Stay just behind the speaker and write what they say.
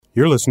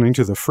You're listening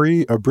to the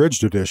free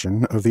abridged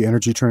edition of the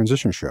Energy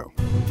Transition Show.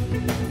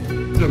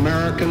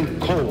 American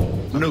coal,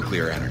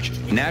 nuclear energy,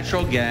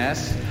 natural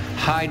gas,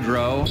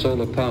 hydro,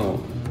 solar power,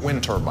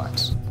 wind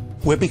turbines.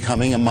 We're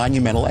becoming a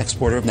monumental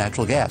exporter of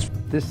natural gas.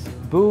 This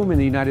boom in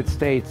the United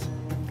States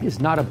is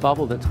not a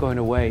bubble that's going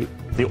away.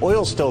 The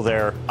oil's still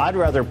there. I'd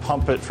rather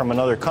pump it from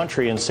another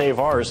country and save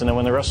ours, and then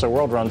when the rest of the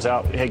world runs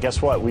out, hey,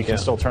 guess what? We can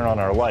still turn on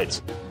our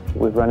lights.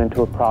 We've run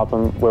into a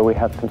problem where we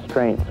have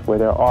constraints, where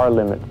there are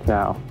limits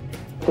now.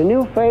 The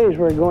new phase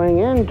we're going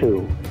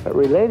into,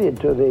 related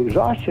to the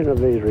exhaustion of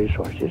these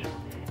resources,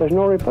 there's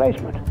no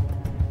replacement.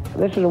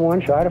 This is a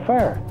one-shot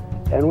affair,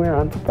 and we're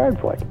unprepared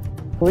for it.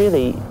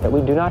 Really,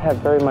 we do not have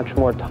very much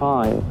more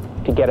time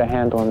to get a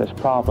handle on this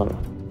problem.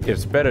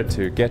 It's better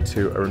to get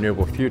to a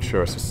renewable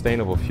future, a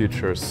sustainable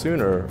future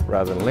sooner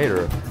rather than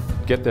later.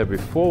 Get there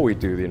before we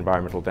do the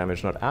environmental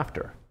damage, not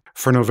after.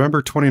 For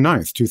November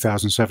 29th,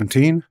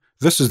 2017,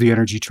 this is the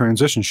Energy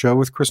Transition Show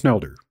with Chris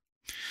Nelder.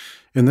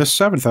 In this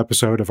 7th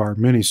episode of our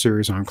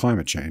mini-series on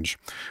climate change,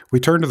 we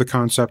turn to the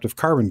concept of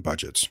carbon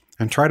budgets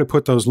and try to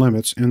put those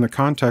limits in the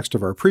context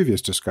of our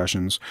previous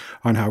discussions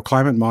on how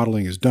climate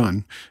modeling is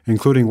done,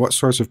 including what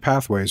sorts of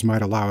pathways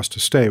might allow us to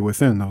stay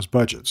within those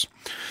budgets.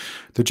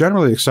 The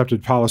generally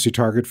accepted policy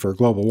target for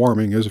global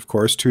warming is, of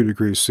course, 2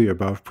 degrees C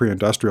above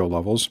pre-industrial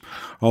levels,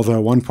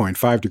 although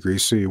 1.5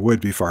 degrees C would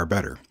be far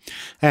better.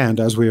 And,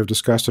 as we have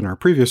discussed in our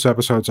previous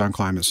episodes on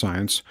climate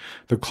science,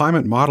 the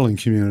climate modeling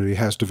community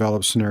has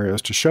developed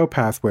scenarios to show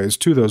pathways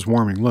to those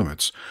warming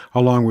limits,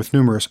 along with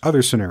numerous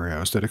other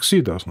scenarios that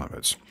exceed those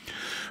limits.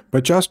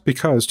 But just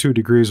because 2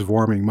 degrees of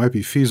warming might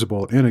be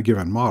feasible in a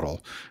given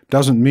model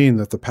doesn't mean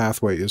that the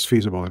pathway is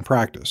feasible in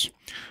practice.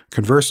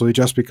 Conversely,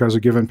 just because a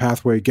given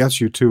pathway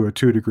gets you to a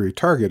 2-degree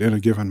target in a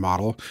given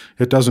model,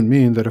 it doesn't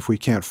mean that if we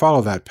can't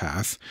follow that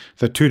path,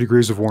 that 2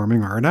 degrees of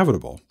warming are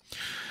inevitable.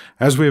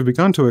 As we have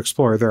begun to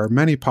explore, there are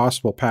many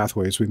possible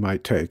pathways we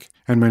might take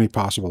and many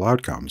possible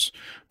outcomes,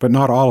 but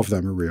not all of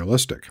them are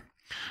realistic.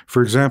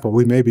 For example,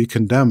 we may be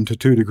condemned to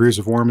 2 degrees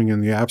of warming in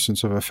the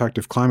absence of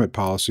effective climate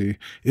policy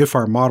if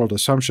our modeled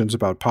assumptions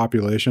about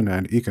population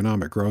and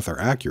economic growth are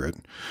accurate.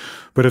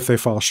 But if they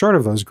fall short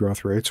of those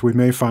growth rates, we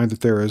may find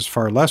that there is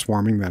far less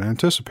warming than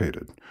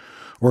anticipated.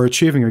 Or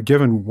achieving a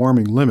given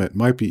warming limit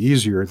might be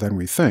easier than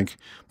we think,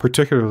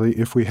 particularly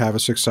if we have a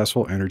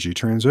successful energy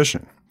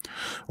transition.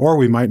 Or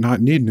we might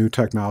not need new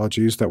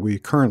technologies that we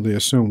currently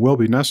assume will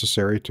be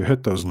necessary to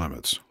hit those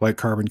limits, like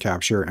carbon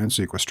capture and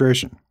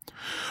sequestration.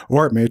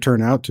 Or it may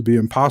turn out to be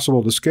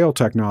impossible to scale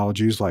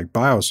technologies like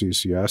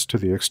bio-CCS to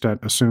the extent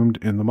assumed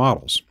in the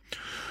models.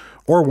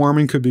 Or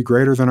warming could be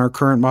greater than our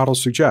current models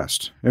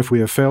suggest, if we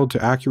have failed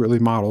to accurately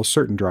model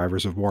certain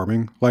drivers of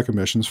warming, like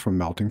emissions from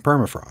melting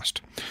permafrost.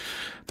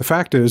 The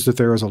fact is that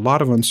there is a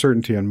lot of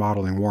uncertainty in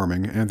modeling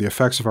warming and the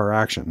effects of our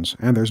actions,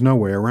 and there's no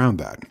way around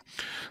that.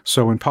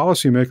 So when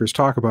policymakers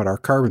talk about our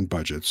carbon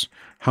budgets,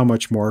 how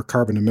much more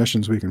carbon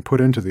emissions we can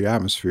put into the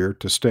atmosphere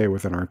to stay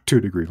within our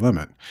 2-degree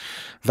limit,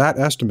 that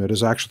estimate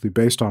is actually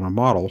based on a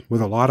model with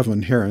a lot of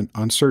inherent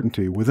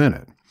uncertainty within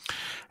it.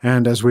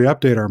 And as we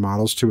update our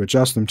models to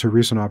adjust them to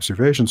recent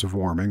observations of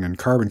warming and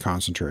carbon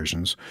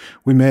concentrations,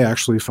 we may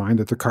actually find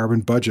that the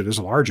carbon budget is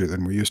larger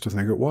than we used to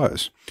think it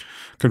was.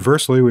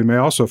 Conversely, we may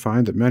also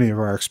find that many of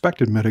our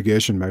expected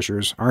mitigation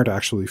measures aren't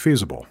actually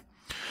feasible.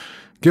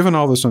 Given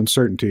all this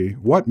uncertainty,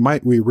 what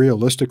might we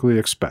realistically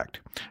expect,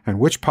 and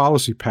which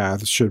policy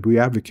paths should we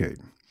advocate?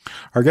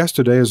 Our guest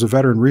today is a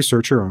veteran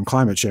researcher on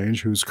climate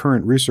change whose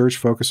current research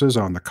focuses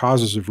on the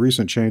causes of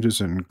recent changes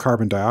in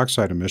carbon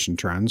dioxide emission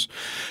trends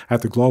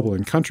at the global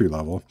and country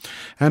level,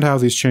 and how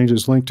these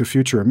changes link to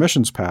future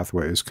emissions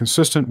pathways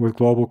consistent with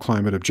global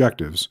climate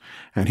objectives,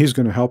 and he's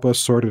going to help us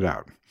sort it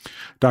out.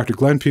 Dr.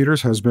 Glen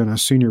Peters has been a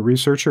senior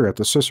researcher at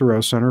the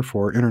Cicero Center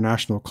for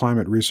International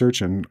Climate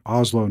Research in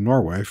Oslo,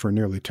 Norway, for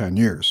nearly 10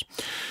 years.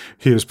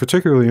 He is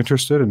particularly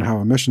interested in how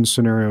emissions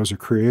scenarios are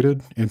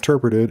created,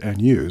 interpreted, and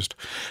used,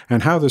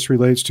 and how this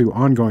relates to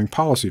ongoing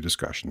policy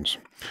discussions.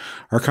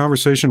 Our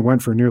conversation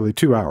went for nearly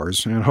 2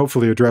 hours and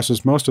hopefully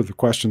addresses most of the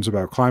questions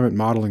about climate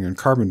modeling and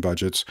carbon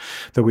budgets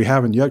that we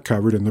haven't yet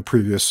covered in the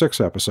previous 6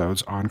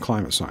 episodes on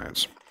climate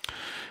science.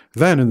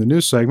 Then, in the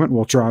news segment,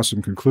 we'll draw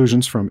some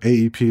conclusions from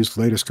AEP's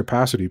latest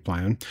capacity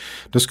plan,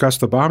 discuss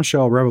the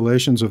bombshell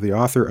revelations of the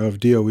author of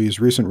DOE's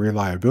recent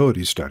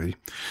reliability study,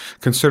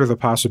 consider the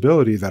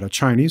possibility that a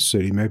Chinese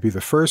city may be the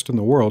first in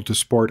the world to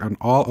sport an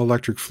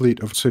all-electric fleet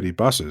of city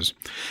buses,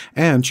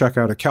 and check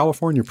out a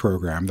California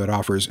program that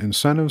offers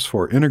incentives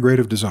for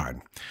integrative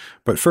design.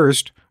 But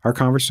first, our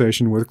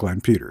conversation with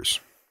Glen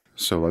Peters.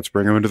 So let's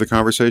bring him into the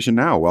conversation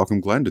now.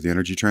 Welcome, Glen, to the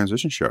Energy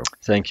Transition Show.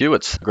 Thank you.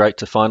 It's great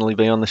to finally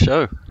be on the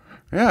show.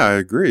 Yeah, I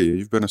agree.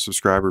 You've been a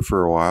subscriber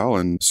for a while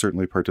and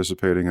certainly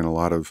participating in a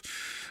lot of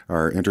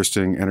our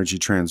interesting energy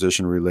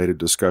transition related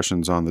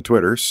discussions on the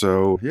Twitter.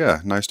 So yeah,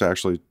 nice to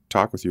actually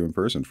talk with you in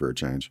person for a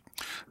change.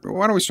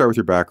 Why don't we start with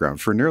your background?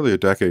 For nearly a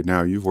decade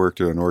now, you've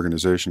worked at an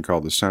organization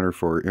called the Center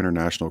for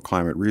International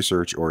Climate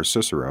Research, or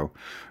Cicero,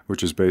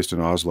 which is based in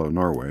Oslo,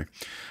 Norway.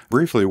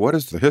 Briefly, what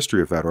is the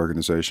history of that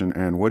organization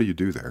and what do you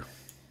do there?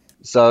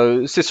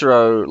 So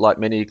Cicero, like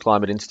many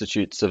climate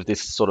institutes of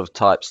this sort of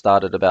type,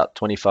 started about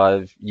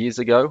 25 years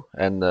ago,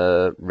 and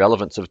the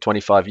relevance of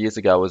 25 years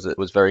ago was it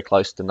was very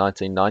close to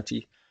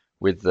 1990,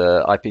 with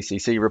the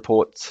IPCC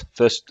report,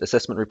 first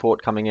assessment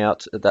report coming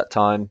out at that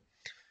time.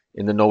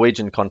 In the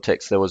Norwegian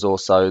context, there was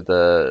also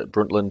the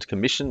Brundtland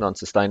Commission on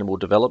Sustainable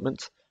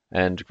Development,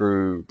 and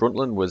Gro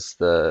Brundtland was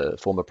the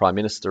former Prime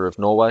Minister of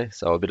Norway,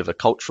 so a bit of a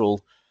cultural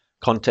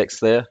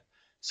context there.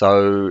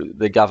 So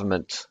the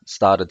government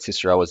started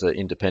Cicero as an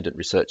independent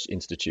research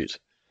institute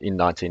in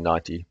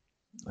 1990.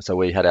 So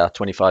we had our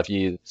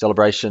 25-year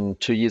celebration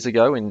 2 years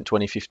ago in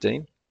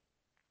 2015.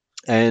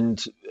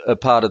 And a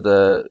part of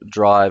the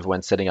drive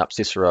when setting up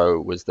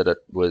Cicero was that it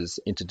was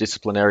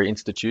interdisciplinary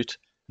institute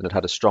and it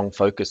had a strong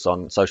focus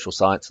on social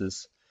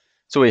sciences.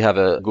 So we have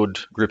a good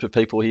group of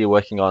people here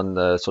working on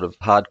the sort of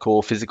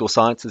hardcore physical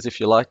sciences,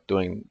 if you like,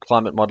 doing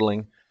climate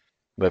modeling.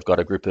 We've got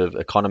a group of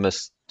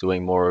economists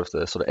doing more of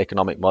the sort of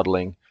economic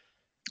modeling,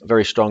 a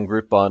very strong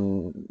group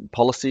on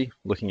policy,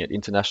 looking at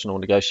international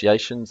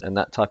negotiations and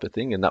that type of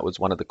thing. And that was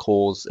one of the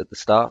cores at the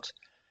start,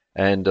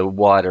 and a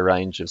wider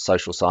range of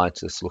social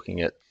scientists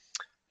looking at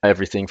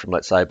everything from,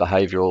 let's say,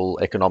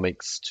 behavioral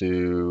economics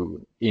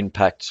to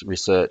impact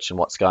research and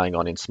what's going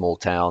on in small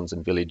towns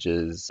and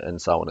villages and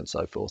so on and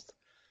so forth.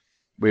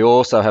 We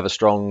also have a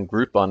strong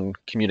group on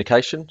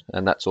communication,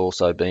 and that's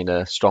also been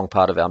a strong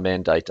part of our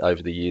mandate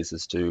over the years,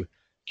 is to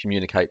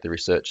communicate the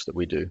research that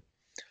we do.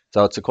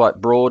 So it's a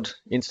quite broad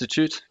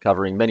institute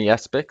covering many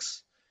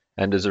aspects.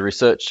 And as a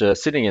researcher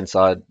sitting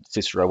inside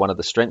Cicero, one of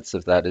the strengths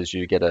of that is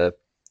you get a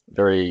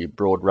very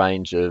broad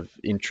range of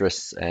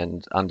interests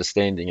and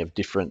understanding of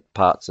different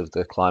parts of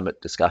the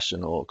climate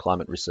discussion or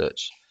climate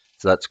research.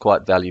 So that's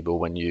quite valuable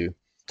when you're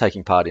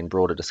taking part in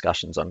broader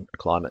discussions on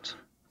climate.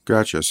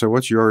 Gotcha. So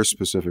what's your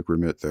specific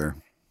remit there?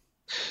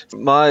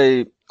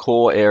 My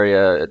core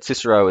area at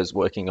Cicero is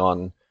working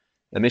on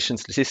emission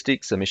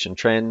statistics, emission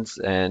trends,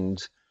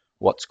 and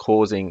what's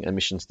causing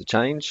emissions to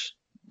change,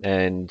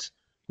 and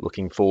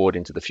looking forward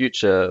into the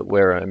future,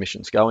 where are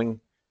emissions going,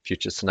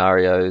 future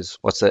scenarios,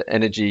 what's the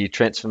energy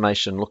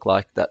transformation look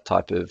like, that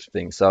type of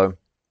thing. So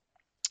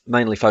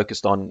mainly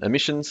focused on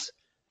emissions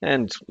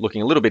and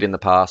looking a little bit in the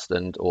past,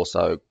 and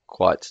also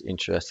quite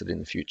interested in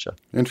the future.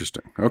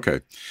 Interesting.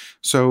 Okay.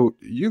 So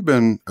you've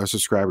been a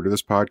subscriber to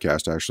this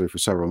podcast actually for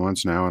several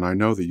months now, and I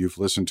know that you've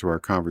listened to our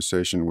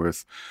conversation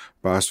with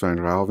Bas van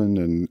Ralven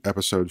in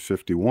episode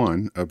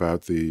 51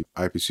 about the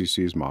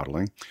IPCC's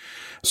modeling.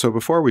 So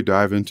before we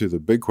dive into the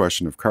big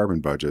question of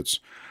carbon budgets,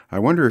 I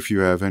wonder if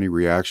you have any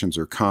reactions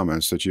or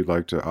comments that you'd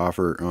like to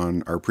offer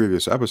on our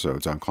previous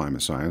episodes on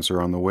climate science,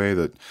 or on the way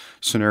that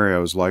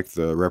scenarios like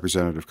the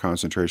representative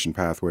concentration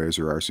pathways,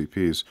 or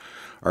RCPs,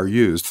 are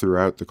used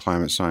throughout the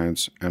climate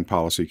science and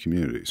policy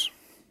communities.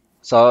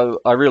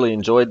 So I really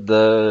enjoyed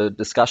the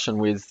discussion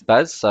with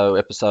Baz, so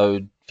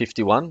episode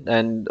 51,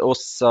 and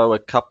also a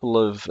couple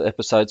of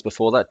episodes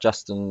before that,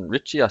 Justin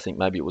Ritchie, I think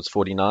maybe it was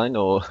 49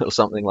 or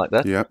something like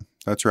that. Yep,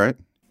 that's right.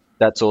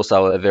 That's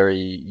also a very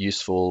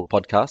useful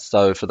podcast.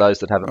 So for those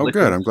that haven't listened...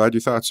 good. I'm glad you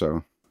thought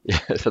so.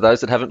 For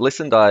those that haven't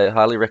listened, I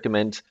highly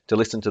recommend to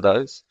listen to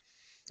those.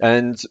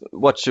 And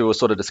what you were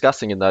sort of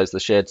discussing in those, the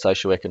shared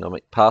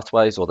socioeconomic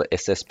pathways, or the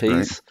SSPs,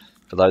 right,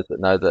 for those that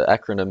know the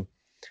acronym,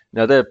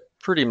 they're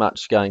pretty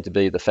much going to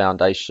be the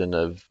foundation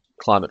of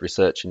climate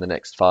research in the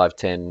next 5,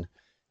 10,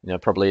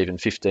 probably even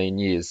 15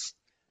 years.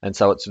 And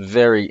so it's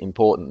very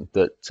important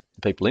that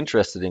people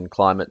interested in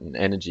climate and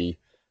energy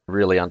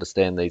really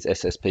understand these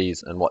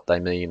SSPs and what they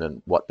mean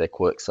and what their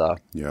quirks are.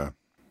 Yeah.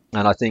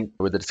 And I think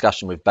with the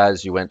discussion with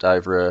Baz, you went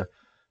over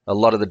a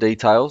lot of the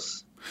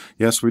details.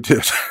 Yes, we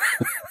did.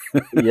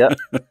 Yeah.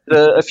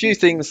 A few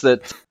things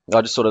that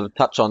I just sort of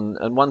touch on,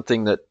 and one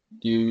thing that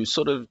you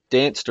sort of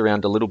danced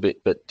around a little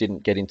bit but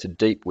didn't get into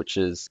deep, which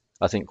is,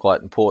 I think,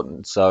 quite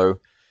important. So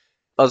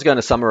I was going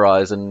to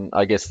summarize, and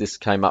I guess this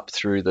came up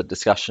through the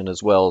discussion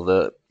as well.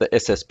 The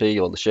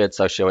SSP, or the Shared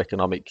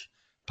Socioeconomic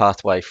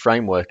Pathway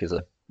Framework, is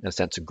in a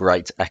sense, a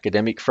great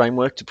academic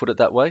framework, to put it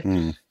that way.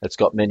 It's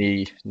got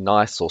many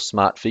nice or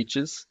smart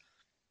features,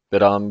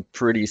 but I'm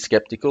pretty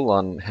skeptical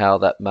on how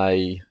that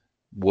may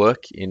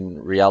work in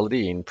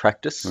reality, in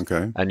practice.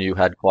 Okay. And you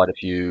had quite a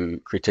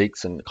few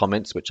critiques and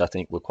comments, which I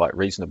think were quite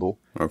reasonable.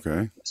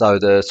 Okay. So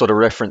the sort of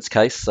reference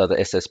case, so the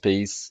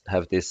SSPs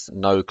have this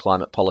no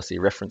climate policy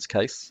reference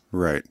case.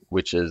 Right.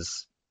 Which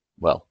is,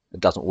 well, it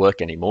doesn't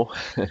work anymore,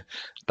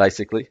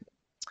 basically.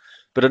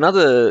 But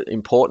another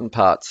important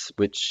part,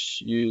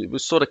 which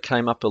sort of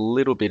came up a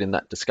little bit in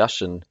that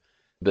discussion,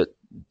 but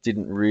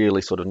didn't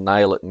really sort of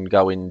nail it and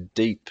go in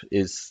deep,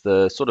 is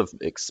the sort of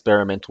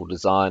experimental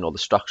design or the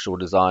structural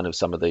design of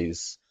some of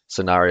these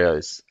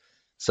scenarios.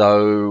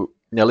 So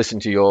now,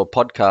 listening to your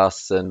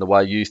podcasts and the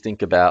way you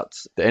think about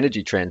the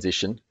energy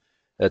transition,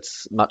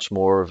 it's much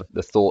more of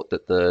the thought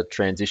that the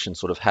transition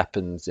sort of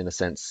happens, in a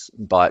sense,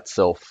 by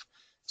itself.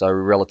 So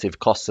relative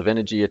costs of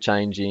energy are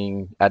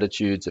changing,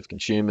 attitudes of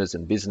consumers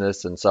and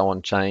business and so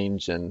on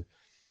change, and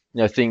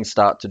things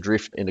start to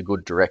drift in a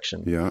good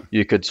direction. Yeah.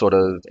 You could sort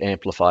of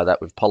amplify that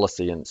with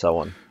policy and so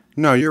on.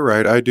 No, you're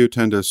right. I do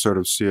tend to sort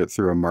of see it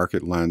through a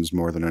market lens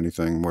more than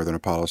anything, more than a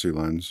policy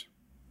lens.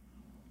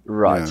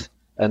 Right. Yeah.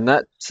 And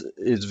that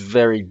is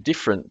very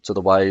different to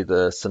the way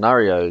the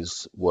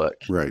scenarios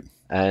work. Right.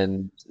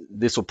 And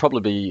this will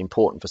probably be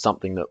important for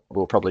something that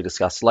we'll probably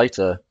discuss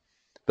later.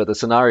 But the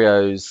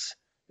scenarios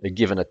are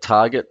given a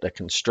target, a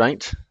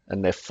constraint,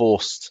 and they're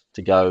forced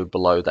to go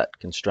below that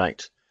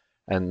constraint.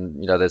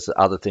 And there's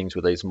other things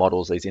with these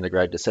models, these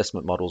integrated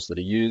assessment models that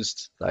are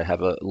used. They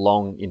have a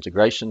long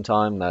integration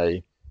time.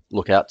 They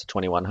look out to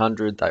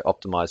 2100. They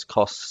optimize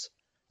costs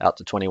out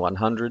to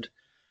 2100.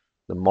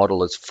 The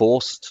model is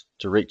forced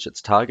to reach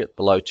its target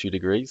below 2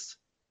 degrees.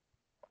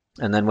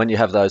 And then when you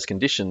have those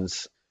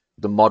conditions,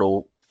 the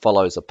model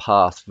follows a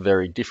path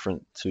very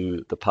different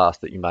to the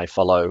path that you may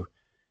follow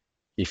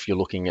if you're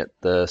looking at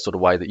the sort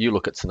of way that you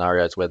look at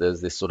scenarios where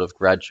there's this sort of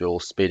gradual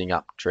speeding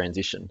up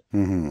transition.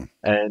 Mm-hmm.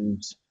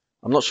 And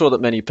I'm not sure that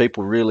many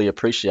people really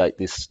appreciate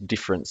this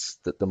difference,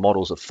 that the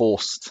models are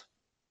forced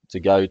to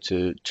go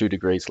to 2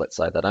 degrees, let's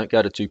say. They don't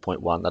go to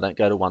 2.1, they don't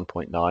go to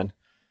 1.9.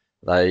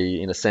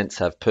 They, in a sense,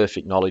 have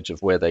perfect knowledge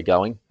of where they're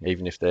going,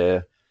 even if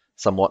they're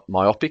somewhat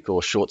myopic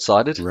or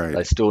short-sighted. Right.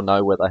 They still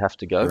know where they have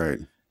to go. Right.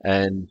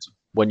 And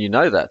when you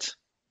know that,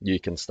 you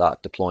can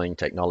start deploying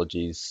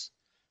technologies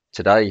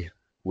today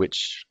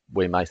which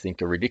we may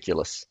think are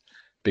ridiculous,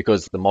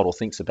 because the model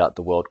thinks about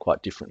the world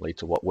quite differently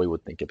to what we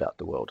would think about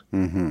the world.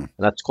 Mm-hmm. And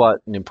that's quite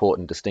an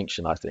important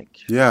distinction, I think.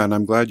 Yeah, and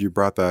I'm glad you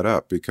brought that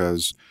up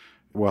because,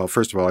 well,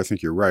 first of all, I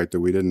think you're right that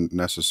we didn't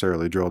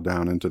necessarily drill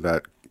down into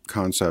that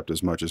concept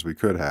as much as we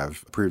could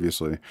have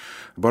previously.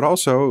 But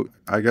also,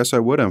 I guess I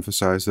would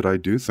emphasize that I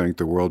do think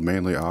the world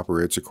mainly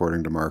operates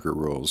according to market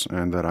rules,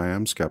 and that I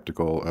am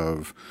skeptical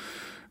of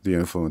the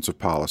influence of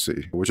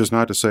policy, which is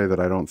not to say that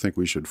I don't think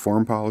we should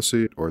form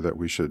policy, or that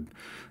we should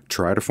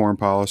try to form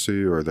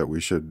policy, or that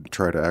we should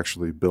try to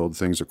actually build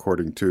things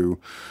according to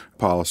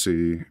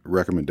policy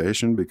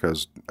recommendation,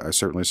 because I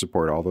certainly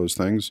support all those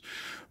things.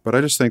 But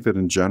I just think that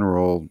in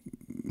general,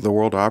 the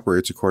world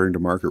operates according to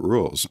market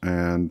rules.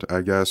 And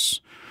I guess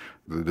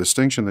the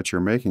distinction that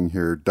you're making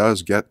here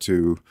does get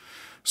to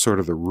sort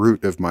of the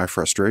root of my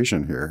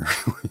frustration here,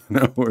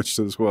 which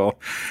is, well,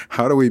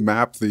 how do we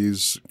map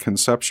these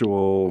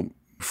conceptual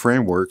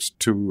frameworks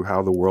to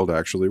how the world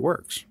actually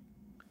works?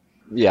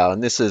 Yeah,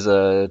 and this is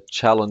a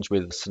challenge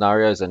with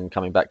scenarios, and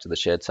coming back to the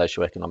shared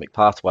socioeconomic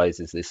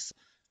pathways is this,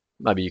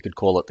 maybe you could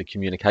call it the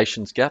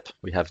communications gap.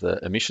 We have the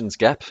emissions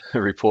gap,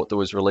 a report that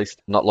was released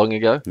not long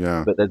ago,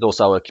 yeah. But there's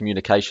also a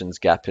communications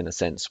gap in a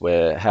sense,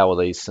 where how are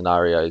these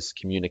scenarios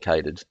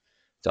communicated?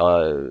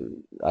 So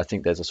I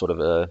think there's a sort of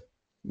a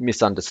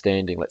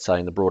misunderstanding, let's say,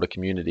 in the broader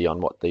community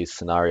on what these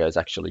scenarios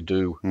actually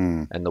do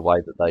and the way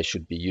that they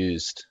should be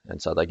used.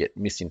 And so they get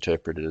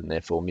misinterpreted and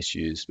therefore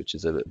misused, which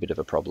is a bit of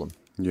a problem.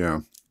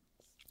 Yeah.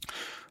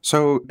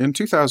 So in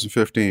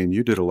 2015,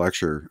 you did a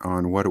lecture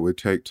on what it would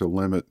take to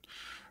limit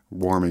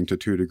warming to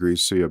 2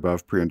 degrees C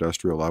above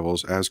pre-industrial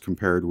levels as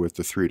compared with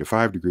the 3 to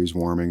 5 degrees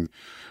warming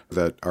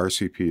that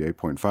RCP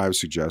 8.5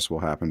 suggests will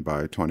happen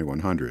by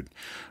 2100.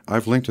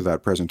 I've linked to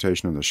that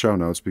presentation in the show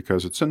notes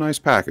because it's a nice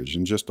package.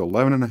 In just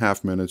 11 and a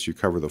half minutes, you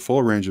cover the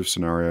full range of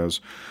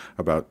scenarios,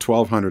 about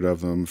 1,200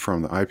 of them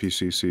from the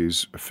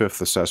IPCC's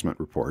fifth assessment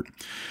report.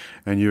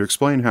 And you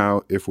explain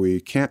how if we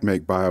can't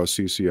make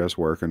bio-CCS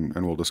work,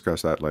 and we'll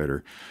discuss that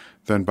later,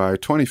 then by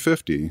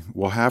 2050,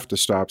 we'll have to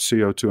stop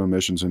CO2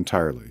 emissions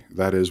entirely.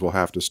 That is, we'll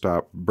have to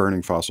stop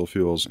burning fossil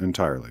fuels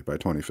entirely by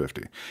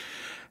 2050.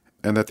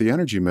 And that the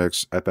energy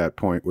mix at that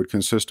point would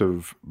consist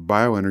of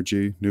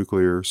bioenergy,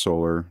 nuclear,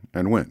 solar,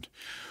 and wind.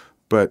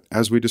 But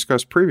as we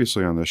discussed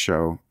previously on this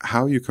show,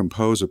 how you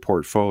compose a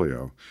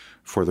portfolio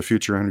for the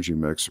future energy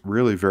mix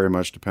really very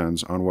much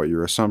depends on what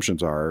your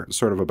assumptions are,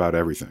 sort of about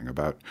everything,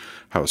 about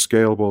how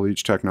scalable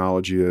each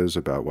technology is,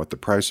 about what the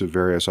price of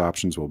various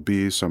options will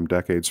be some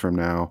decades from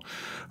now,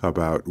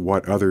 about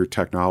what other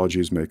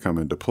technologies may come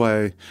into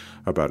play,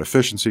 about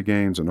efficiency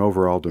gains and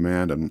overall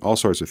demand, and all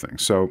sorts of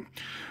things. So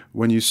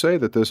when you say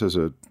that this is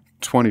a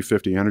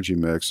 2050 energy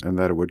mix and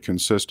that it would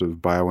consist of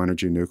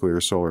bioenergy,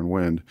 nuclear, solar, and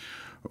wind,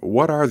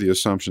 what are the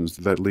assumptions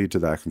that lead to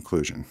that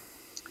conclusion?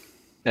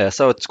 Yeah,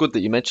 so it's good that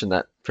you mentioned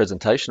that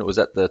presentation. It was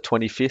at the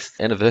 25th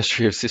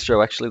anniversary of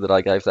CISRO, actually, that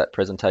I gave that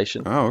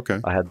presentation. Oh, okay.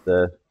 I had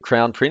the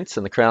Crown Prince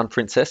and the Crown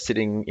Princess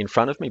sitting in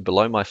front of me,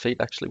 below my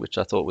feet, actually, which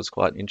I thought was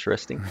quite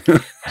interesting.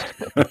 But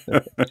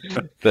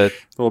a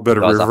little bit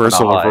of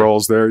reversal of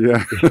roles there,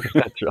 yeah.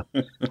 That's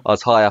right. I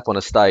was high up on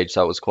a stage,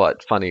 so it was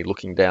quite funny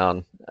looking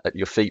down at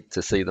your feet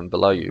to see them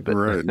below you. But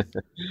right.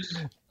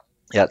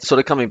 Yeah, sort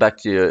of coming back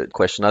to your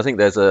question, I think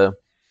there's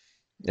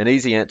an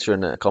easy answer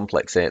and a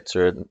complex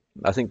answer. And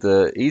I think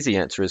the easy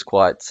answer is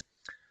quite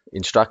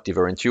instructive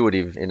or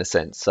intuitive in a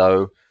sense.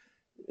 So,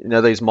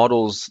 these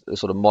models are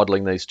sort of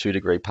modeling these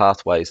 2-degree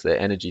pathways. They're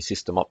energy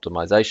system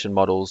optimization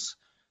models.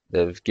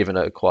 They've given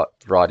a quite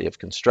variety of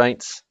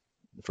constraints.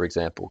 For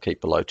example,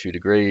 keep below 2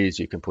 degrees.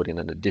 You can put in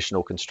an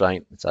additional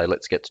constraint and say,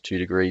 let's get to 2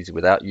 degrees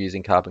without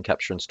using carbon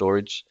capture and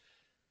storage.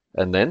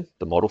 And then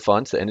the model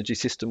finds the energy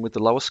system with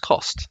the lowest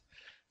cost.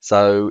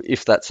 So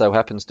if that so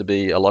happens to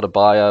be a lot of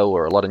bio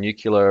or a lot of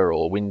nuclear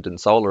or wind and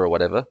solar or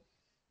whatever,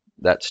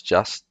 that's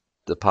just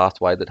the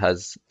pathway that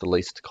has the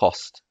least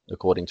cost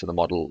according to the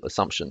model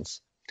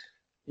assumptions.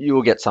 You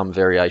will get some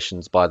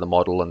variations by the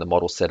model and the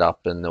model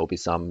setup, and there'll be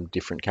some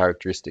different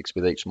characteristics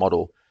with each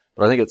model.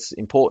 But I think it's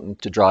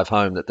important to drive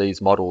home that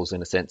these models,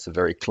 in a sense, are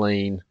very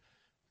clean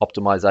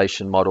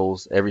optimization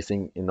models.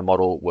 Everything in the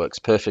model works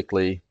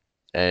perfectly,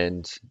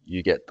 and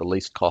you get the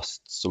least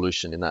cost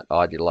solution in that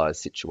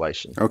idealized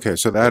situation. Okay,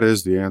 so that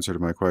is the answer to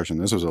my question.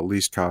 This was a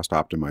least cost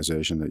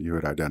optimization that you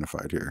had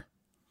identified here.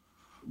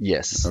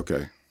 Yes.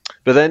 Okay.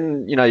 But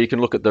then, you can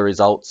look at the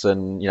results,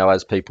 and,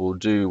 as people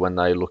do when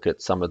they look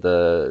at some of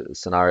the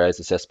scenarios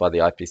assessed by the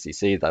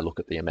IPCC, they look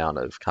at the amount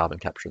of carbon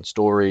capture and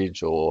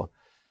storage or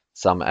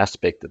some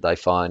aspect that they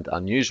find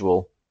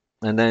unusual.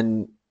 And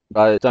then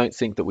I don't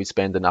think that we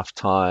spend enough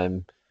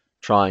time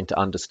trying to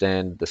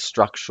understand the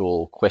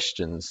structural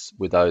questions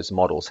with those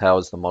models. How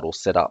is the model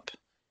set up?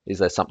 Is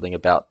there something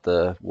about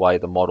the way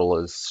the model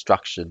is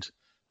structured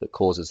that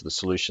causes the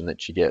solution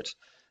that you get?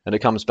 And it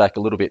comes back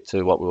a little bit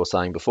to what we were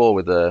saying before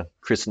with the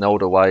Chris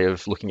Nelder way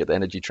of looking at the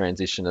energy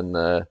transition and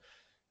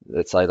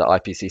let's say the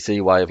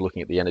IPCC way of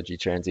looking at the energy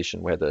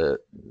transition, where the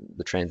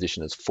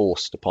transition is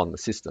forced upon the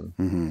system.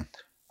 Mm-hmm.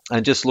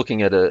 And just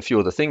looking at a few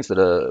of the things that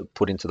are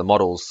put into the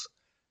models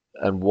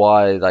and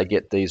why they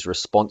get these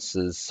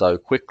responses so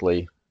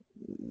quickly.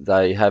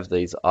 They have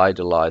these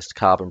idealized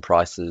carbon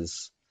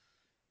prices,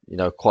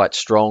 quite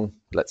strong,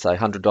 let's say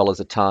 $100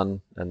 a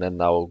ton, and then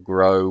they'll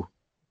grow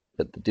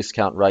at the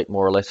discount rate,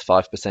 more or less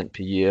 5%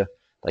 per year.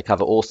 They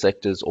cover all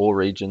sectors, all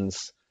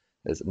regions.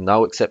 There's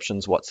no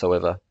exceptions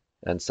whatsoever.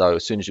 And so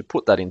as soon as you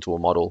put that into a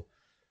model,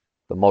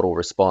 the model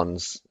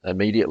responds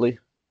immediately.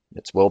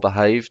 It's well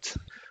behaved,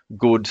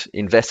 good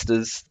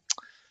investors,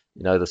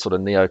 the sort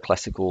of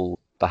neoclassical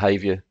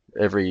behavior.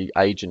 Every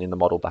agent in the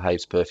model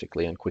behaves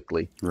perfectly and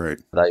quickly. Right.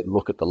 They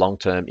look at the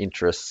long-term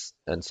interests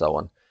and so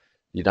on.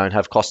 You don't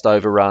have cost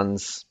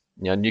overruns.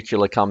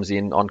 Nuclear comes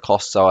in on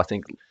cost. So I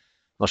think,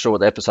 not sure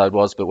what the episode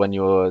was, but when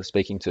you were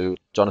speaking to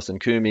Jonathan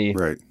Coomey,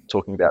 right,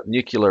 talking about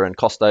nuclear and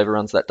cost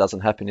overruns, that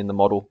doesn't happen in the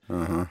model.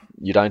 Uh-huh.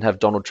 You don't have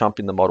Donald Trump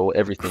in the model.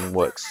 Everything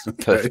works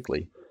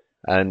perfectly.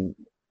 And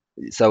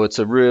so it's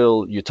a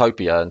real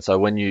utopia. And so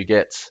when you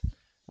get,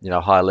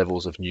 high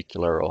levels of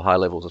nuclear or high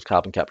levels of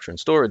carbon capture and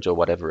storage or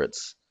whatever,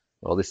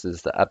 this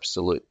is the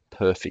absolute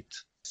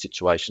perfect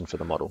situation for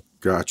the model.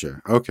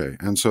 Gotcha. Okay.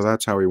 And so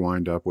that's how we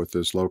wind up with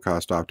this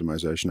low-cost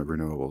optimization of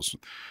renewables.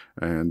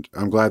 And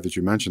I'm glad that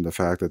you mentioned the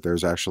fact that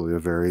there's actually a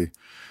very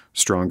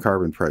strong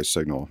carbon price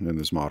signal in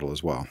this model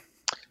as well.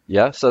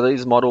 Yeah. So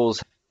these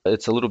models,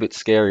 it's a little bit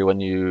scary when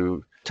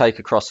you take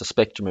across a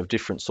spectrum of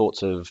different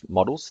sorts of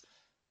models.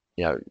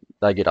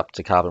 They get up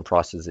to carbon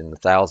prices in the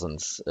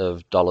thousands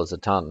of dollars a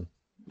ton.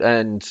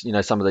 And,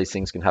 some of these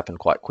things can happen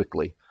quite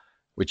quickly,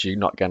 which you're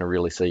not going to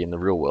really see in the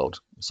real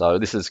world. So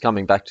this is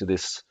coming back to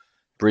this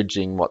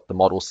bridging what the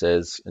model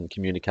says and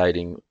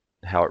communicating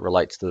how it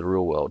relates to the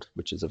real world,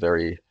 which is a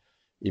very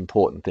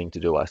important thing to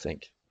do, I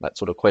think. That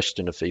sort of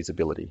question of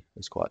feasibility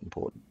is quite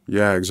important.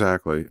 Yeah,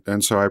 exactly.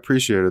 And so I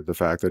appreciated the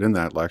fact that in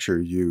that lecture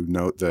you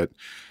note that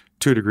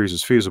 2 degrees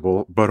is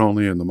feasible, but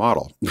only in the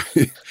model,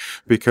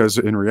 because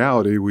in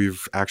reality,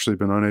 we've actually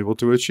been unable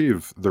to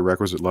achieve the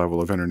requisite level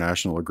of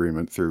international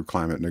agreement through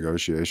climate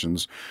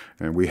negotiations,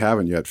 and we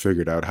haven't yet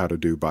figured out how to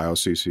do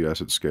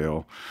bio-CCS at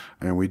scale,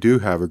 and we do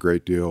have a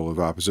great deal of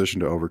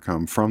opposition to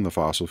overcome from the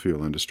fossil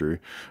fuel industry,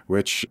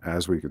 which,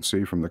 as we can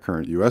see from the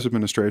current U.S.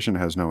 administration,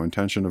 has no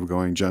intention of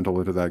going gentle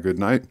into that good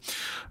night,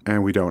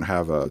 and we don't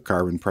have a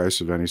carbon price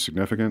of any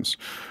significance.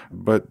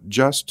 But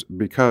just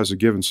because a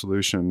given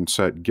solution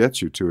set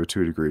gets you to a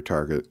 2-degree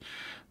target,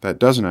 that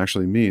doesn't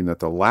actually mean that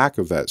the lack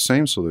of that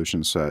same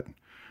solution set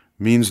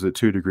means that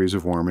 2 degrees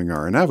of warming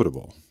are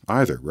inevitable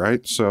either,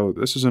 right? So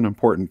this is an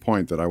important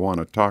point that I want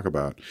to talk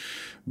about,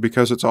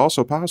 because it's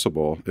also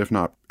possible, if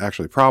not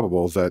actually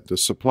probable, that the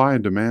supply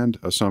and demand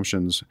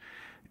assumptions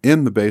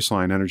in the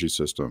baseline energy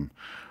system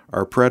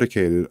are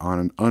predicated on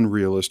an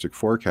unrealistic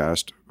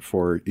forecast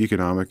for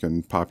economic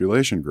and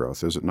population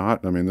growth, is it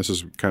not? I mean, this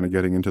is kind of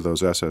getting into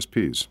those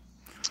SSPs.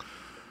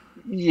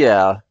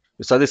 Yeah.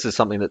 So this is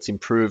something that's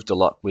improved a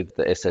lot with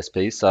the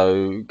SSP.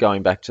 So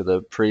going back to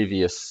the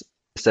previous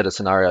set of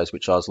scenarios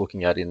which I was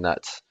looking at in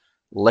that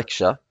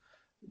lecture,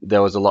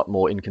 there was a lot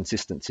more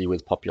inconsistency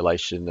with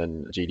population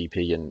and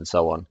GDP and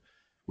so on.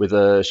 With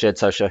the shared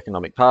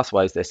socioeconomic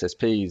pathways, the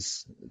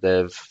SSPs,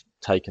 they've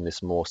taken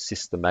this more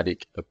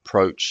systematic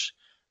approach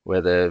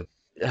where they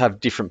have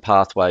different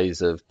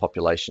pathways of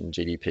population,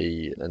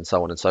 GDP, and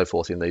so on and so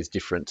forth in these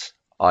different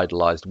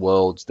idealized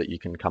worlds that you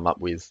can come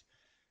up with.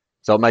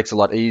 So it makes it a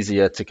lot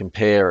easier to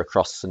compare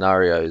across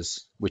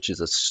scenarios, which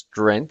is a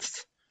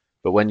strength.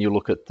 But when you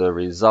look at the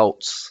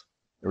results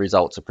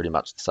are pretty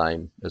much the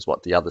same as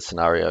what the other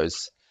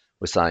scenarios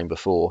were saying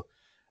before.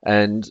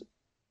 And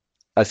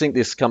I think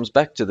this comes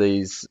back to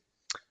these,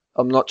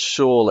 I'm not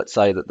sure, let's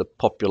say, that the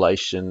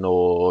population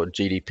or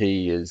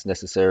GDP is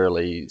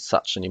necessarily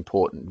such an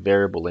important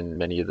variable in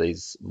many of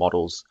these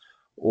models,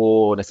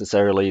 or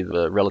necessarily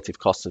the relative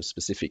costs of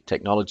specific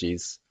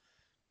technologies,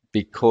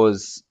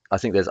 because I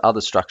think there's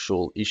other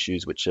structural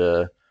issues which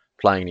are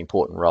playing an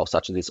important role,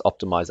 such as this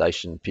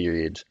optimization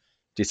period,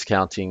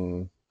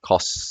 discounting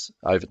costs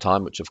over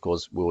time, which of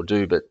course we'll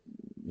do, but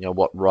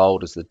what role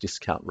does the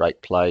discount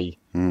rate play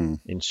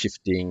in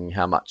shifting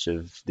how much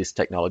of this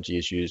technology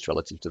is used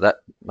relative to that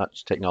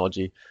much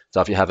technology?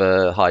 So if you have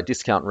a high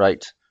discount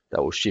rate,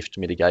 that will shift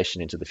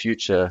mitigation into the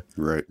future.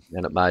 Right.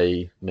 And it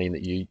may mean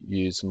that you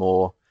use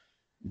more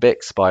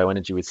BECCS,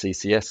 bioenergy with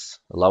CCS.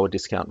 A lower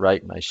discount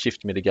rate may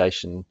shift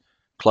mitigation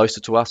closer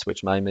to us,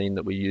 which may mean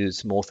that we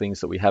use more things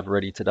that we have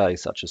already today,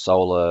 such as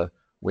solar,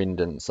 wind,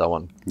 and so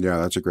on. Yeah,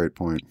 that's a great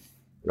point.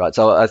 Right.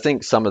 So I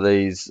think some of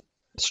these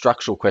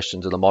structural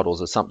questions of the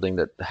models are something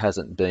that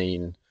hasn't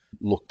been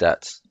looked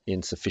at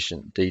in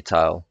sufficient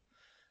detail.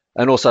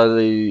 And also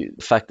the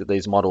fact that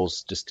these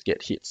models just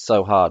get hit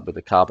so hard with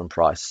the carbon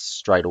price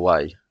straight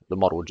away, the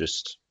model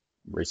just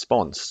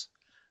responds.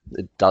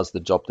 It does the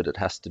job that it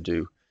has to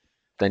do.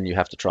 Then you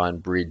have to try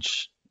and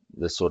bridge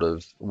the sort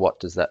of,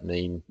 what does that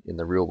mean in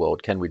the real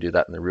world? Can we do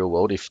that in the real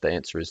world? If the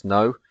answer is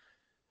no,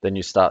 then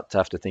you start to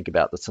have to think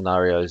about the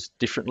scenarios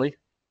differently.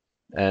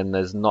 And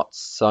there's not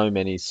so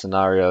many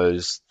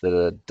scenarios that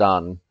are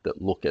done that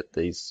look at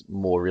these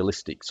more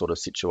realistic sort of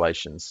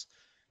situations,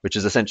 which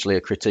is essentially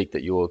a critique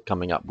that you're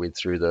coming up with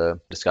through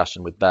the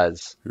discussion with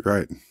Baz.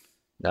 Right.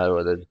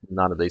 No, there's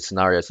none of these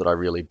scenarios that I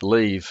really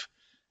believe.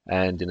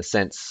 And in a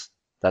sense,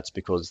 that's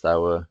because they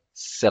were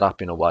set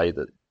up in a way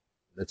that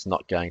it's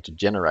not going to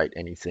generate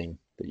anything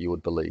that you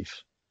would believe.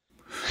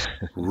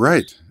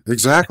 Right.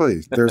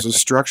 Exactly. There's a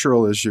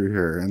structural issue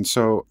here. And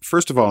so,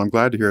 first of all, I'm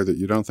glad to hear that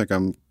you don't think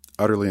I'm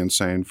utterly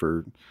insane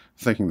for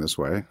thinking this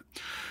way.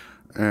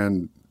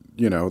 And,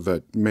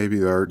 that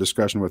maybe our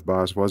discussion with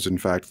Baz was in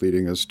fact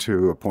leading us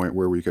to a point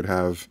where we could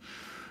have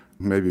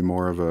maybe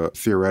more of a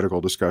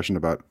theoretical discussion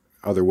about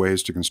other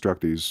ways to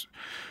construct these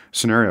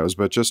scenarios.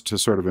 But just to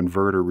sort of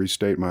invert or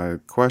restate my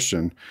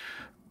question,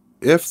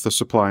 if the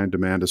supply and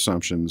demand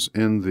assumptions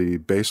in the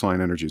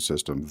baseline energy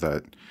system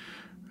that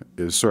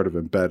is sort of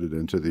embedded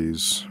into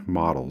these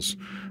models,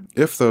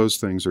 if those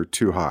things are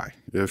too high,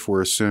 if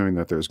we're assuming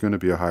that there's going to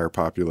be a higher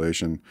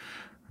population,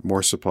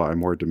 more supply,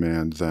 more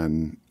demand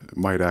than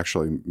might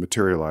actually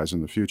materialize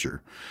in the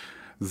future,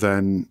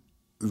 then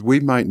we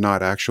might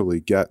not actually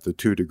get the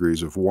 2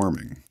 degrees of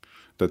warming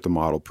that the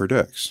model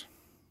predicts.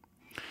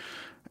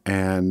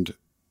 And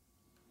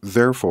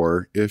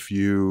therefore, if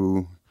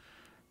you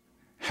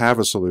have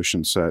a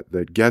solution set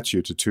that gets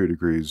you to 2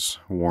 degrees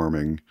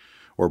warming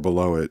or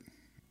below it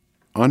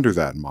under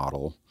that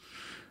model,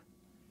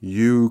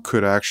 you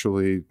could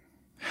actually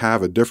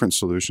have a different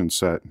solution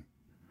set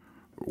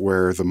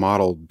where the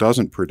model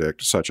doesn't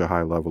predict such a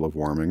high level of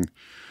warming,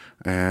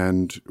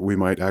 and we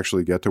might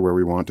actually get to where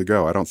we want to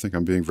go. I don't think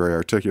I'm being very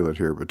articulate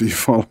here, but do you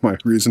follow my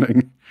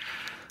reasoning?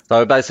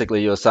 So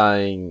basically you're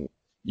saying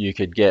you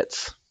could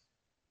get,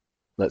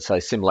 let's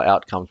say, similar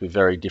outcomes with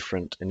very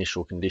different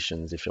initial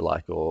conditions, if you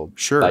like, or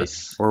sure.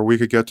 Base. Or we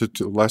could get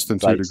to less than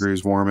 2 Base.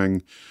 degrees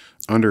warming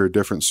under a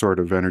different sort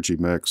of energy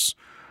mix.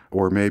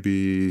 Or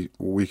maybe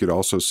we could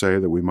also say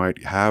that we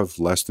might have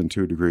less than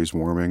 2 degrees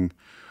warming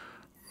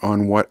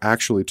on what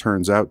actually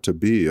turns out to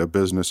be a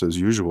business as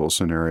usual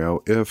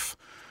scenario if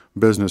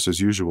business as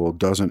usual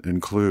doesn't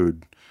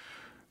include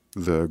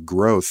the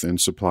growth in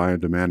supply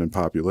and demand and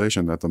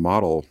population that the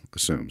model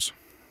assumes.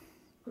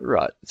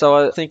 Right. So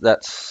I think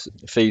that's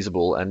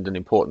feasible and an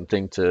important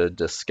thing to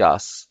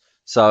discuss.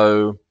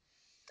 So,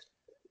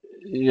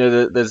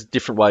 there's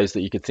different ways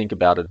that you could think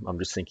about it. I'm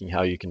just thinking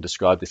how you can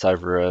describe this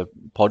over a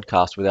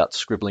podcast without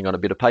scribbling on a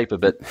bit of paper.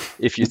 But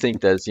if you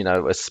think there's,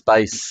 a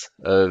space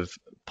of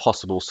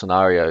possible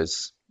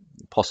scenarios,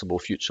 possible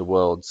future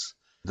worlds,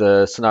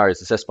 the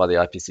scenarios assessed by the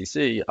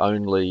IPCC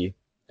only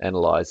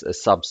analyze a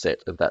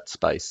subset of that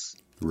space.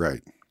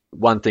 Right.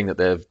 One thing that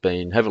they've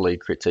been heavily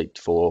critiqued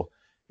for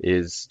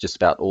is just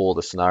about all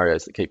the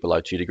scenarios that keep below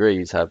 2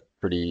 degrees have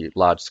pretty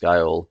large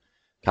scale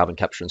carbon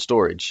capture and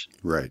storage.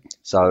 Right.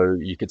 So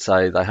you could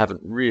say they haven't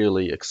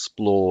really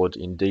explored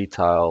in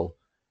detail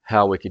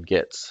how we could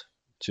get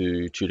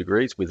to 2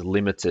 degrees with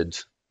limited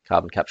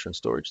carbon capture and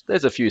storage.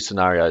 There's a few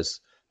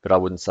scenarios, but I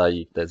wouldn't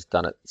say they've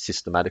done it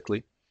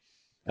systematically.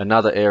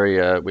 Another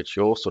area which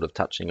you're sort of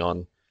touching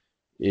on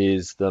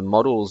is the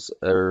models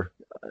are,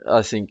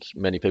 I think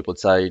many people would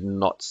say,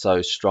 not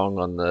so strong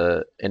on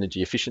the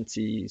energy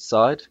efficiency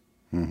side.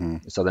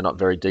 Mm-hmm. So they're not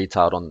very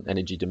detailed on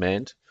energy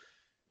demand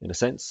in a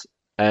sense.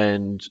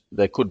 And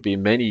there could be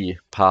many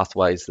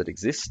pathways that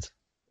exist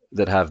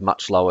that have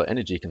much lower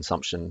energy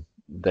consumption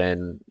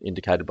than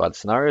indicated by the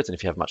scenarios. And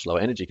if you have much lower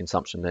energy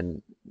consumption,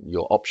 then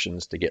your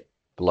options to get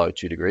below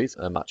 2 degrees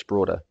are much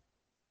broader.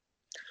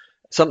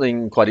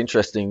 Something quite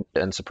interesting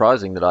and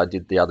surprising that I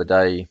did the other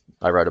day,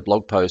 I wrote a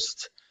blog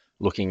post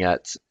looking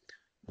at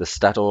the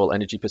Statoil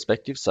energy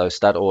perspective. So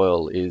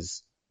Statoil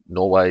is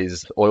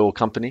Norway's oil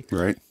company.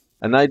 Right.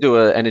 And they do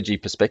an energy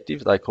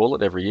perspective, they call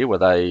it, every year, where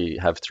they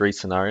have 3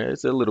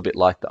 scenarios, a little bit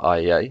like the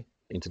IEA,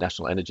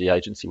 International Energy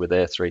Agency, with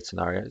their 3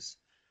 scenarios.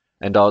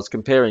 And I was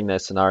comparing their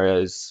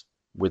scenarios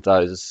with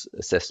those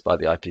assessed by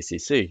the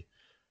IPCC.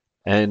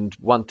 And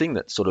one thing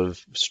that sort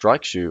of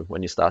strikes you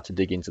when you start to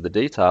dig into the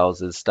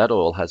details is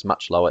Statoil has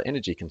much lower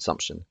energy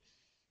consumption.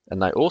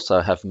 And they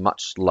also have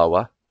much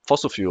lower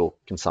fossil fuel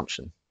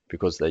consumption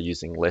because they're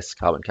using less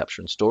carbon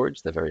capture and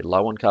storage. They're very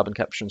low on carbon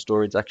capture and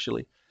storage,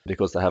 actually.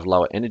 Because they have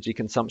lower energy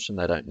consumption,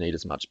 they don't need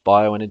as much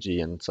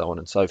bioenergy and so on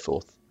and so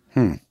forth.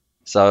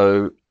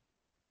 So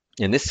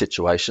in this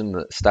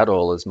situation,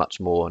 Statoil is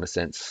much more, in a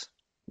sense,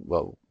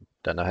 well,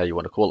 don't know how you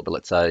want to call it, but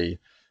let's say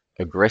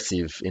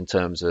aggressive in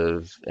terms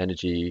of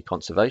energy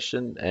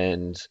conservation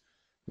and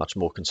much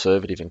more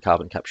conservative in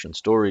carbon capture and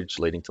storage,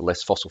 leading to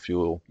less fossil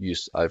fuel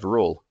use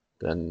overall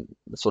than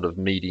the sort of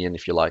median,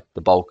 if you like,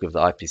 the bulk of the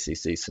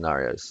IPCC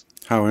scenarios.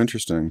 How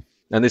interesting.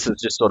 And this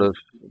is just sort of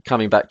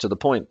coming back to the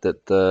point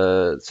that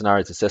the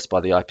scenarios assessed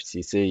by the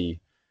IPCC,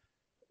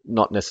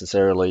 not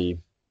necessarily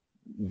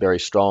very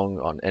strong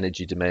on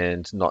energy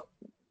demand, not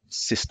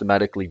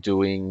systematically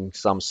doing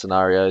some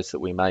scenarios that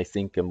we may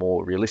think are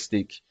more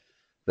realistic.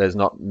 There's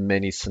not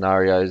many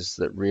scenarios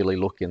that really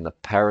look in the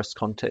Paris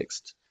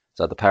context.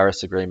 So the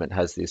Paris Agreement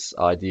has this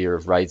idea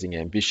of raising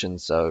ambition.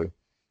 So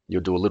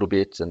you'll do a little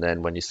bit, and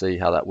then when you see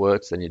how that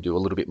works, then you do a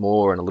little bit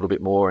more and a little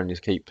bit more, and you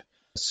keep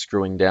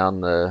screwing down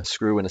the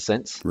screw, in a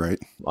sense, right,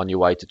 on your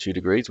way to 2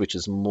 degrees, which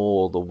is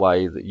more the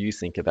way that you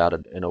think about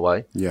it in a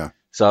way. Yeah.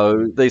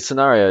 So these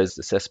scenarios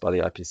assessed by the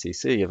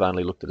IPCC have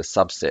only looked at a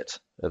subset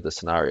of the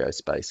scenario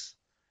space.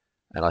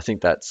 And I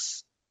think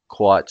that's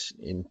quite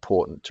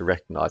important to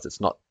recognize.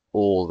 It's not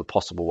all the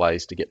possible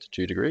ways to get to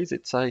 2 degrees.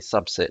 It's a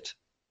subset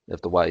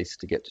of the ways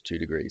to get to 2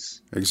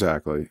 degrees.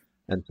 Exactly.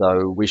 And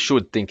so we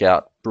should think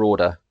out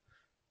broader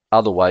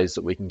other ways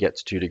that we can get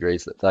to 2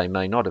 degrees that they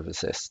may not have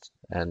assessed.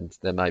 And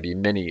there may be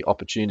many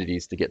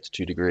opportunities to get to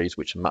 2 degrees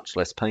which are much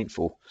less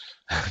painful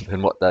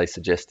than what they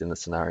suggest in the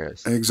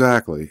scenarios.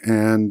 Exactly.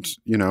 And,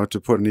 you know,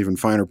 to put an even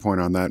finer point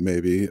on that,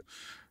 maybe,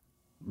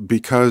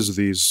 because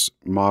these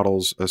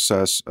models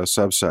assess a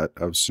subset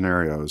of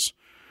scenarios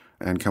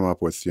and come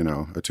up with, you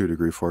know, a 2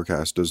 degree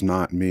forecast does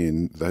not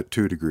mean that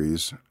 2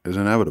 degrees is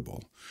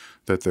inevitable,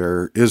 that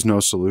there is no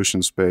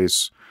solution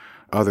space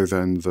other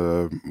than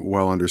the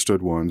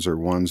well-understood ones or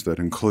ones that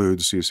include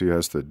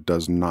CCS that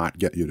does not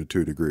get you to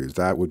 2 degrees.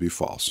 That would be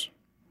false.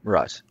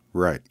 Right.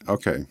 Right.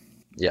 Okay.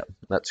 Yeah,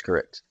 that's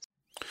correct.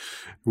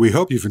 We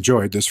hope you've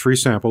enjoyed this free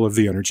sample of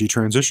the Energy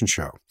Transition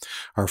Show.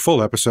 Our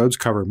full episodes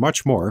cover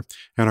much more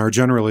and are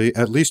generally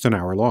at least an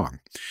hour long.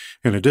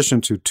 In addition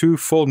to 2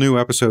 full new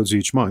episodes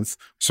each month,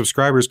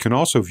 subscribers can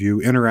also view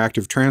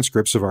interactive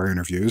transcripts of our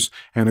interviews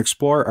and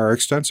explore our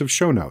extensive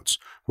show notes,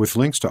 with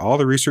links to all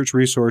the research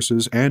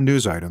resources and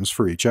news items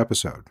for each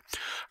episode.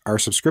 Our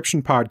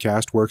subscription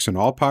podcast works in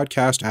all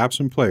podcast apps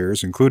and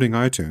players, including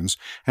iTunes,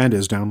 and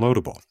is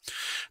downloadable.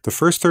 The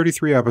first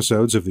 33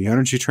 episodes of the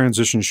Energy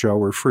Transition Show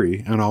were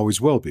free and always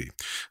will be,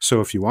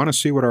 so if you want to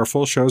see what our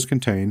full shows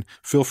contain,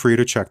 feel free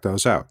to check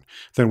those out.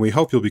 Then we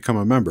hope you'll become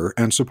a member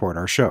and support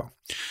our show.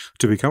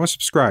 To become a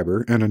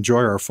subscriber and enjoy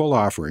our full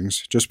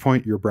offerings, just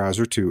point your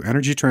browser to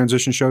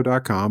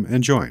energytransitionshow.com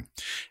and join.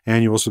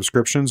 Annual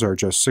subscriptions are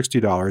just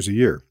 $60 a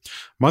year.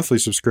 Monthly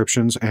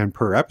subscriptions and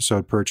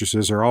per-episode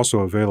purchases are also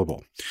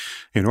available.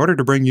 In order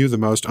to bring you the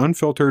most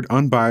unfiltered,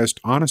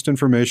 unbiased, honest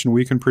information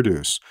we can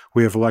produce,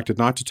 we have elected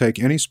not to take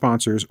any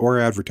sponsors or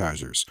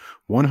advertisers.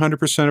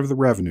 100% of the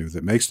revenue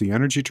that makes the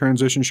Energy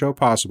Transition Show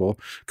possible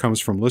comes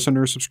from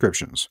listener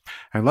subscriptions.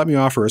 And let me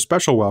offer a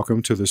special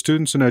welcome to the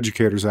students and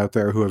educators out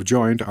there who have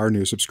joined our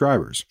new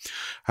subscribers.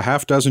 A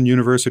half dozen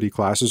university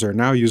classes are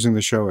now using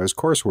the show as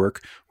coursework,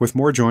 with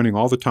more joining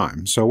all the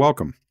time, so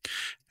welcome.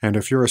 And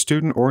if you're a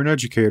student or an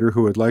educator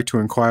who would like to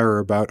inquire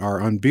about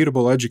our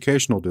unbeatable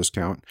educational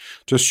discount,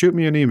 just shoot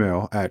me an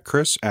email at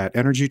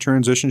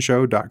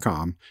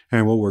chris@energytransitionshow.com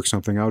and we'll work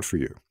something out for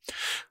you.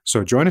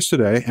 So join us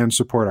today and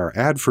support our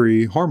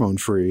ad-free,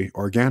 hormone-free,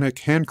 organic,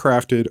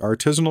 handcrafted,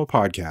 artisanal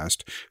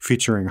podcast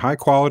featuring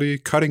high-quality,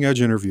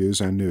 cutting-edge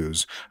interviews and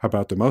news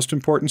about the most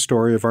important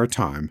story of our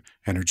time,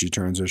 energy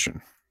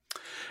transition.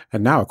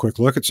 And now a quick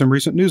look at some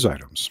recent news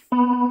items.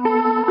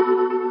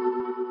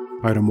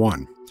 Item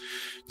 1.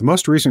 The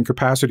most recent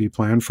capacity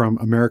plan from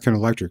American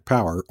Electric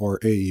Power, or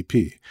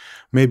AEP,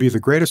 may be the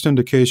greatest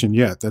indication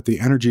yet that the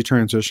energy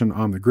transition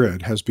on the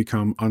grid has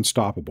become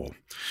unstoppable.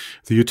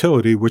 The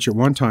utility, which at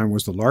one time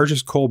was the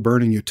largest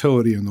coal-burning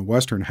utility in the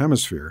Western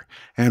Hemisphere,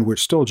 and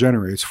which still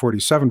generates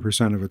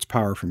 47% of its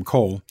power from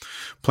coal,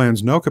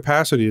 plans no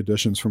capacity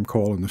additions from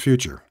coal in the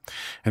future.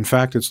 In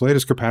fact, its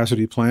latest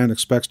capacity plan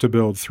expects to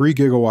build 3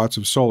 gigawatts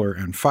of solar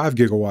and 5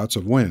 gigawatts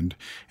of wind,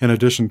 in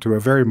addition to a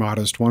very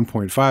modest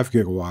 1.5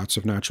 gigawatts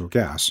of natural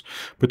gas,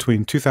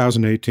 between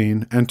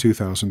 2018 and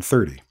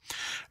 2030.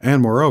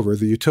 And moreover,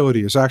 the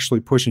utility is actually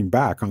pushing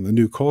back on the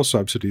new coal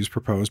subsidies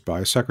proposed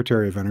by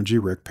Secretary of Energy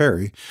Rick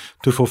Perry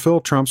to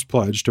fulfill Trump's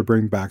pledge to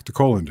bring back the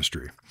coal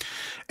industry.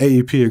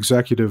 AEP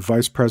Executive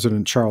Vice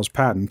President Charles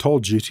Patton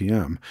told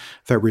GTM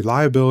that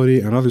reliability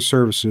and other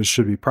services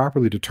should be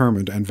properly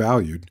determined and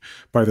valued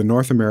by the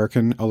North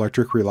American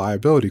Electric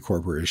Reliability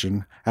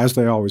Corporation, as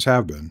they always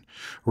have been,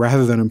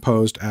 rather than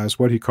imposed as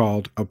what he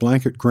called a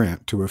blanket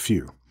grant to a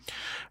few.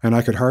 And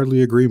I could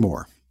hardly agree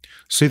more.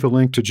 See the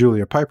link to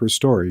Julia Piper's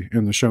story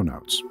in the show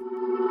notes.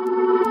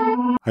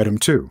 Item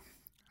 2.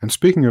 And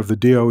speaking of the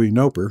DOE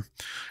NOPR,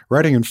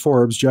 writing in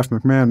Forbes, Jeff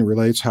McMahon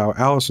relates how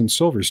Alison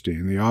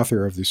Silverstein, the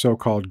author of the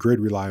so-called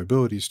grid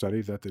reliability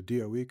study that the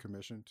DOE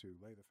commissioned to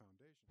lay the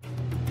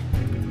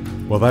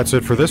foundation. Well, that's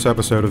it for this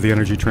episode of the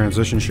Energy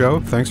Transition Show.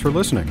 Thanks for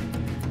listening.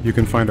 You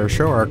can find our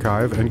show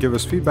archive and give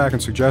us feedback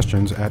and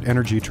suggestions at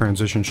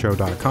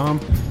energytransitionshow.com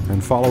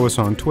and follow us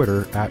on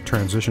Twitter at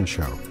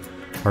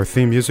TransitionShow. Our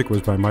theme music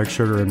was by Mike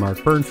Sugar and Mark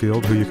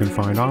Burnfield, who you can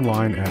find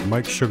online at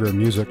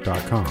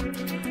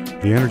MikeSugarMusic.com.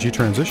 The Energy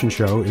Transition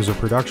Show is a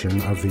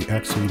production of the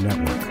XE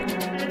Network.